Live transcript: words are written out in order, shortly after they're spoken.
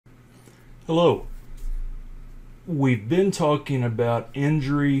Hello. We've been talking about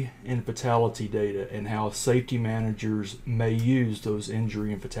injury and fatality data and how safety managers may use those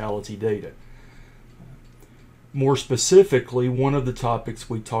injury and fatality data. More specifically, one of the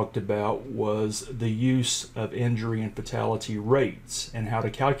topics we talked about was the use of injury and fatality rates and how to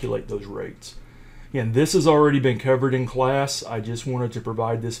calculate those rates. And this has already been covered in class. I just wanted to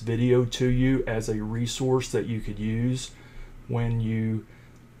provide this video to you as a resource that you could use when you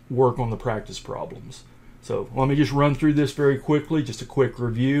work on the practice problems. So let me just run through this very quickly, just a quick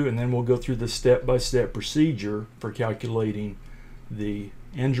review, and then we'll go through the step-by-step procedure for calculating the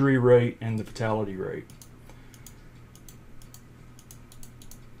injury rate and the fatality rate.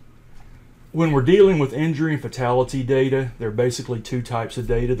 When we're dealing with injury and fatality data, there are basically two types of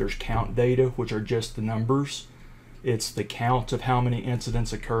data. There's count data, which are just the numbers. It's the count of how many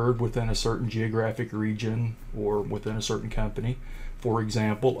incidents occurred within a certain geographic region or within a certain company. For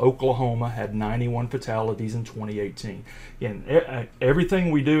example, Oklahoma had 91 fatalities in 2018. And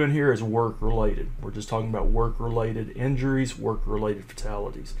everything we do in here is work-related. We're just talking about work-related injuries, work-related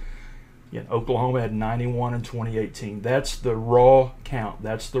fatalities. Oklahoma had 91 in 2018. That's the raw count.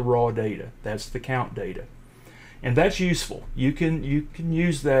 That's the raw data. That's the count data. And that's useful. You can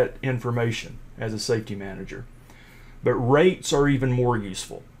use that information as a safety manager. But rates are even more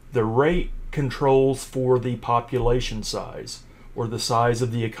useful. The rate controls for the population size or the size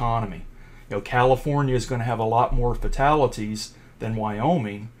of the economy. California is going to have a lot more fatalities than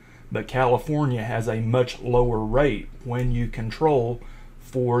Wyoming, but California has a much lower rate when you control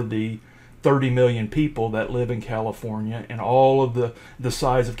for the 30 million people that live in California and all of the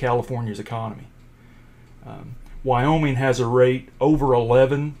size of California's economy. Wyoming has a rate over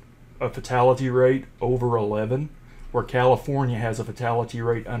 11, a fatality rate over 11, where California has a fatality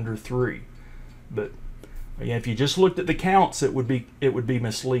rate under 3. But again, if you just looked at the counts, it would be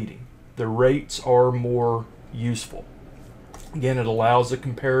misleading. The rates are more useful. Again, it allows a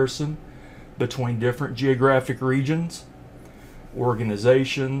comparison between different geographic regions,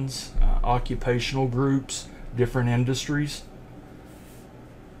 organizations, occupational groups, different industries.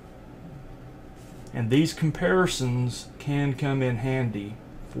 And these comparisons can come in handy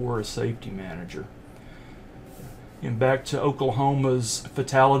for a safety manager. And back to Oklahoma's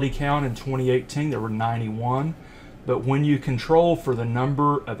fatality count in 2018, there were 91. But when you control for the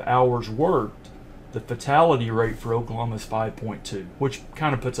number of hours worked, the fatality rate for Oklahoma is 5.2, which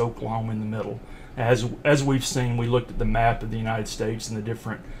kind of puts Oklahoma in the middle. As we've seen, we looked at the map of the United States and the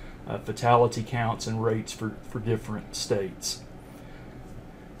different fatality counts and rates for different states.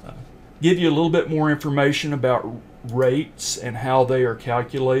 Give you a little bit more information about rates and how they are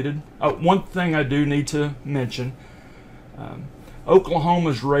calculated. One thing I do need to mention,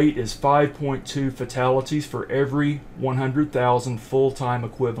 Oklahoma's rate is 5.2 fatalities for every 100,000 full-time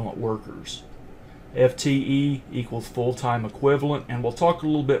equivalent workers. FTE equals full-time equivalent, and we'll talk a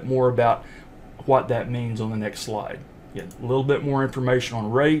little bit more about what that means on the next slide. Again, a little bit more information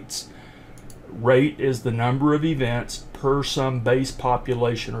on rates. Rate is the number of events per some base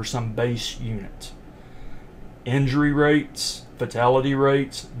population or some base unit. Injury rates, fatality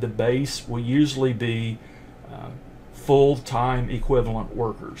rates, the base will usually be full-time equivalent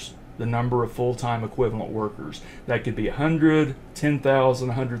workers, the number of full-time equivalent workers. That could be 100, 10,000,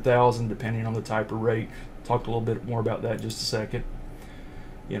 100,000, depending on the type of rate. Talk a little bit more about that in just a second.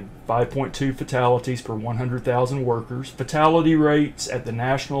 5.2 fatalities per 100,000 workers. Fatality rates at the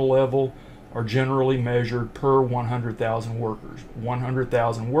national level are generally measured per 100,000 workers.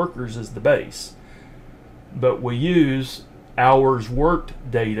 100,000 workers is the base, but we use hours worked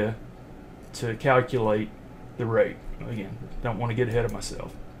data to calculate the rate. Again, don't want to get ahead of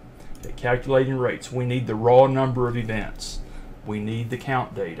myself. Okay, calculating rates, we need the raw number of events. We need the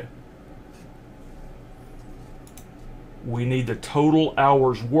count data. We need the total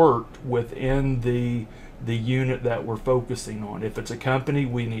hours worked within the unit that we're focusing on. If it's a company,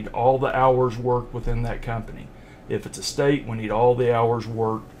 we need all the hours worked within that company. If it's a state, we need all the hours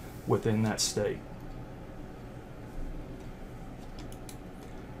worked within that state.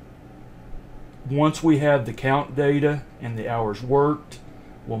 Once we have the count data and the hours worked,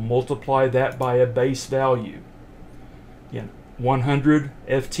 we'll multiply that by a base value. Again, 100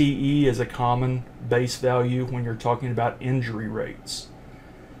 FTE is a common base value when you're talking about injury rates.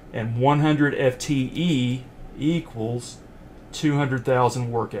 And 100 FTE equals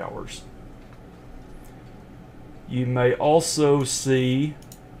 200,000 work hours. You may also see,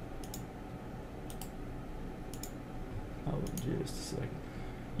 just a second.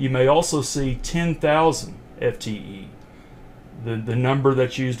 You may also see 10,000 FTE, the number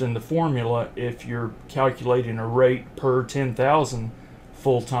that's used in the formula if you're calculating a rate per 10,000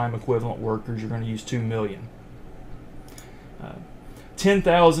 full-time equivalent workers, you're going to use 2 million.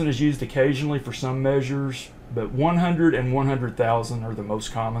 10,000 is used occasionally for some measures, but 100 and 100,000 are the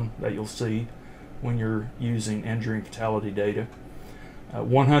most common that you'll see when you're using injury and fatality data.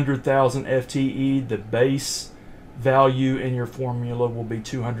 100,000 FTE, the base value in your formula will be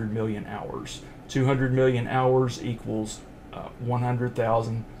 200 million hours. 200 million hours equals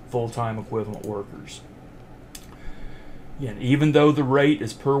 100,000 full-time equivalent workers. Again, even though the rate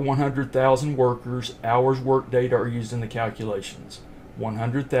is per 100,000 workers, hours worked data are used in the calculations.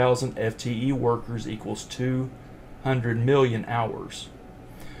 100,000 FTE workers equals 200 million hours.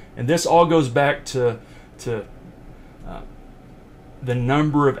 And this all goes back to the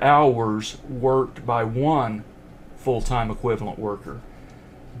number of hours worked by one full-time equivalent worker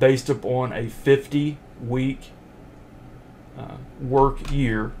based upon a 50-week work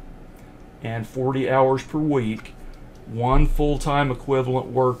year and 40 hours per week. One full-time equivalent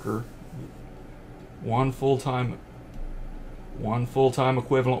worker, one full-time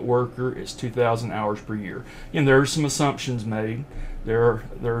equivalent worker is 2,000 hours per year. And there are some assumptions made. They're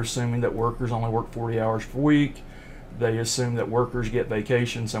assuming that workers only work 40 hours per week. They assume that workers get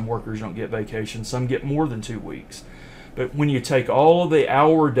vacation. Some workers don't get vacation. Some get more than 2 weeks. But when you take all of the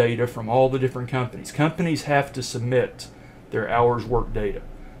hour data from all the different companies have to submit their hours work data.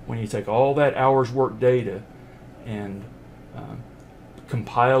 When you take all that hours work data and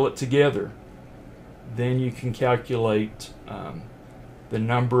compile it together, then you can calculate the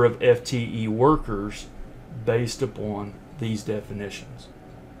number of FTE workers based upon these definitions.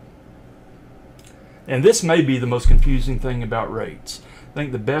 And this may be the most confusing thing about rates. I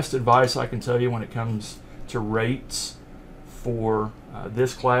think the best advice I can tell you when it comes to rates for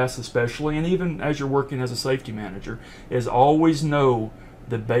this class especially, and even as you're working as a safety manager, is always know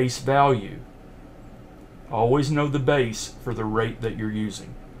the base value. Always know the base for the rate that you're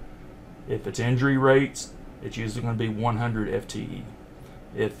using. If it's injury rates, it's usually going to be 100 FTE.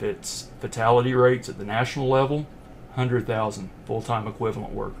 If it's fatality rates at the national level, 100,000 full-time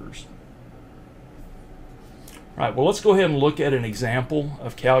equivalent workers. All right, well, let's go ahead and look at an example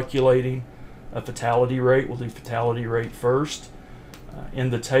of calculating a fatality rate. We'll do fatality rate first.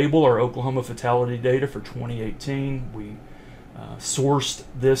 In the table are Oklahoma fatality data for 2018. We sourced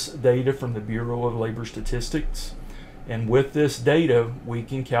this data from the Bureau of Labor Statistics, and with this data we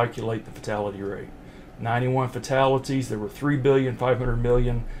can calculate the fatality rate. 91 fatalities. There were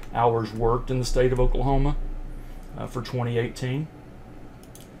 3,500,000,000 hours worked in the state of Oklahoma for 2018,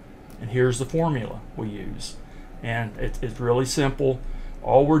 and here's the formula we use, and it's really simple.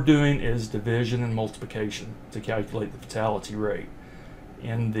 All we're doing is division and multiplication to calculate the fatality rate.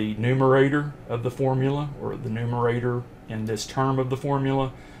 In the numerator of the formula, or the numerator in this term of the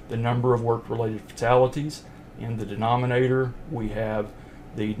formula, the number of work-related fatalities. In the denominator, we have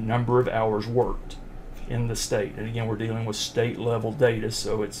the number of hours worked in the state. And again, we're dealing with state-level data,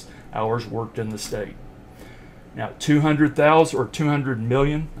 so it's hours worked in the state. Now, 200,000, or 200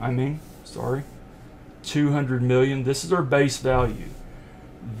 million, 200 million, this is our base value.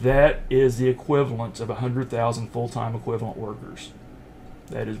 That is the equivalent of 100,000 full-time equivalent workers.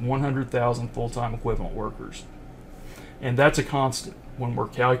 That is 100,000 full-time equivalent workers. And that's a constant. When we're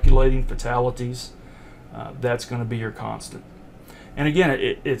calculating fatalities, that's going to be your constant. And again,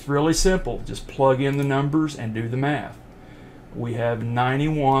 it's really simple. Just plug in the numbers and do the math. We have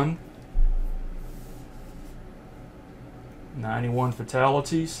 91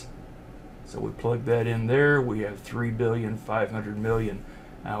 fatalities. So we plug that in there. We have 3,500,000,000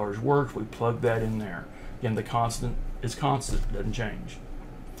 hours worked. We plug that in there. Again, the constant is constant, doesn't change.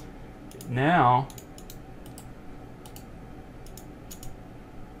 Now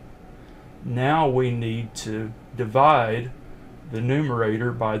we need to divide the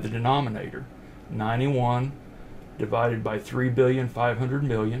numerator by the denominator. 91 divided by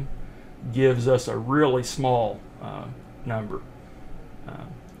 3,500,000,000 gives us a really small number.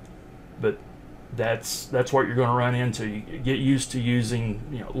 But that's what you're going to run into. You get used to using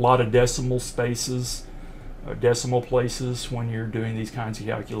a lot of decimal spaces, decimal places when you're doing these kinds of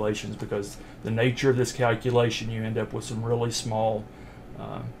calculations, because the nature of this calculation, you end up with some really small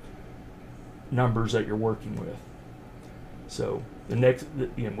numbers that you're working with. So the next,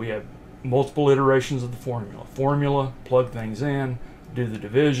 we have multiple iterations of the formula. Plug things in, do the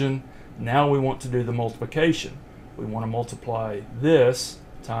division. Now we want to do the multiplication. We want to multiply this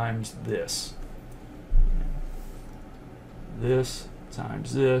times this. This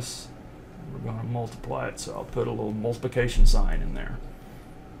times this. We're going to multiply it, so I'll put a little multiplication sign in there.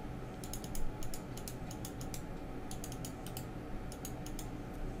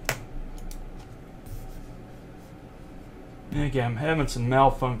 Okay, I'm having some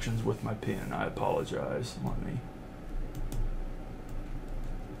malfunctions with my pen. I apologize. Let me.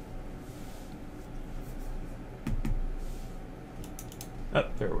 Oh,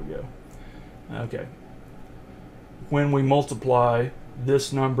 there we go. Okay. When we multiply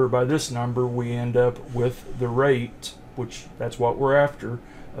this number by this number, we end up with the rate, which that's what we're after,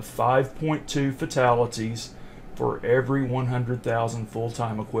 of 5.2 fatalities for every 100,000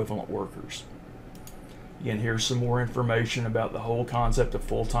 full-time equivalent workers. Again, here's some more information about the whole concept of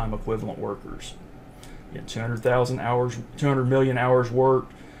full-time equivalent workers. Again, 200,000 hours, 200 million hours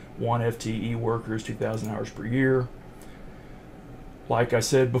worked, one FTE worker is 2,000 hours per year. Like I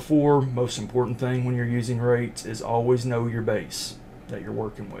said before, most important thing when you're using rates is always know your base that you're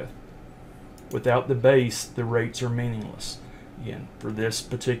working with. Without the base, the rates are meaningless. Again, for this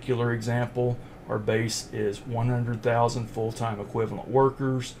particular example, our base is 100,000 full-time equivalent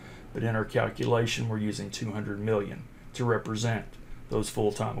workers, but in our calculation we're using 200 million to represent those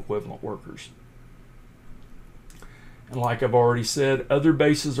full-time equivalent workers. And like I've already said, other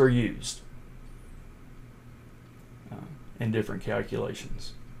bases are used in different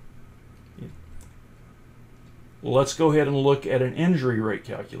calculations. Yeah. Let's go ahead and look at an injury rate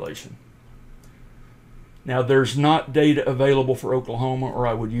calculation. Now, there's not data available for Oklahoma, or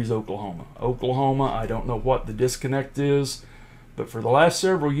I would use Oklahoma. Oklahoma, I don't know what the disconnect is, but for the last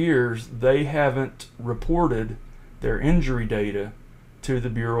several years, they haven't reported their injury data to the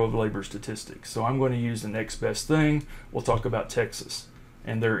Bureau of Labor Statistics. So I'm going to use the next best thing. We'll talk about Texas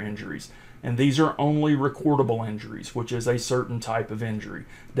and their injuries. And these are only recordable injuries, which is a certain type of injury.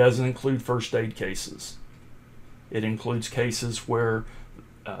 Doesn't include first aid cases. It includes cases where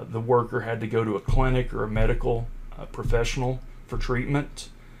the worker had to go to a clinic or a medical professional for treatment,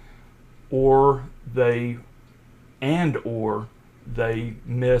 or they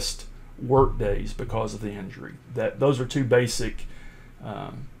missed work days because of the injury. Those are two basic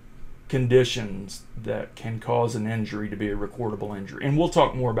conditions that can cause an injury to be a recordable injury. And we'll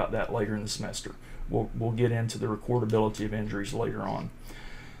talk more about that later in the semester. We'll get into the recordability of injuries later on.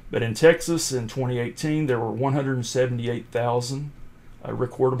 But in Texas in 2018, there were 178,000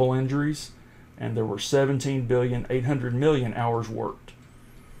 recordable injuries, and there were 17,800,000,000 hours worked.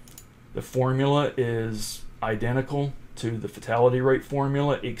 The formula is identical to the fatality rate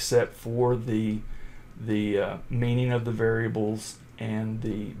formula, except for the meaning of the variables and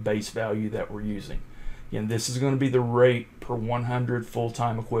the base value that we're using. Again, this is going to be the rate per 100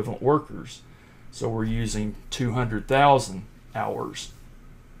 full-time equivalent workers. So we're using 200,000 hours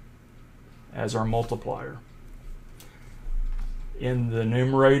as our multiplier. In the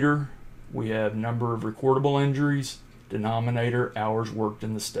numerator, we have number of recordable injuries, denominator, hours worked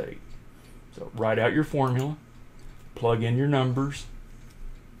in the state. So write out your formula, plug in your numbers,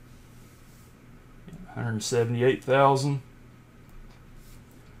 178,000,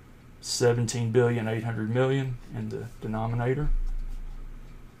 17,800,000,000 in the denominator.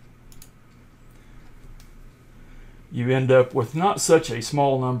 You end up with not such a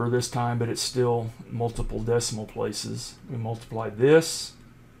small number this time, but it's still multiple decimal places. We multiply this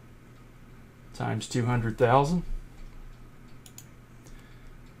times 200,000,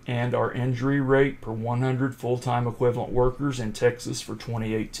 and our injury rate per 100 full-time equivalent workers in Texas for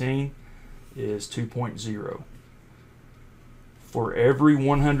 2018 is 2.0. For every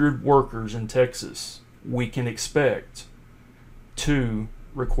 100 workers in Texas, we can expect 2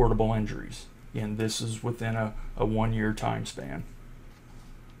 recordable injuries. And this is within a 1-year time span.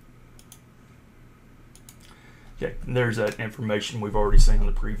 Okay, and there's that information we've already seen on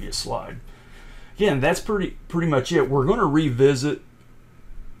the previous slide. Again, that's pretty much it. We're going to revisit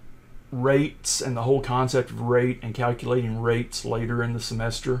rates and the whole concept of rate and calculating rates later in the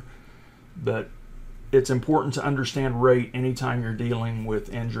semester, but it's important to understand rate anytime you're dealing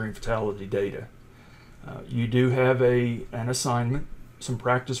with injury and fatality data. You do have an assignment, some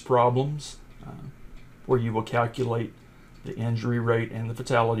practice problems, where you will calculate the injury rate and the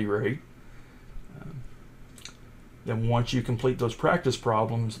fatality rate. Then once you complete those practice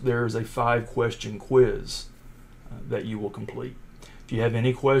problems, there's a 5-question quiz that you will complete. If you have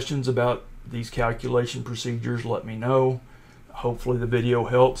any questions about these calculation procedures, let me know. Hopefully the video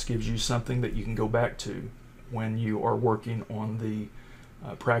helps, gives you something that you can go back to when you are working on the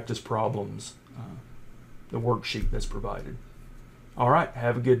practice problems, the worksheet that's provided. All right,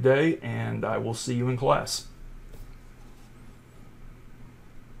 have a good day, and I will see you in class.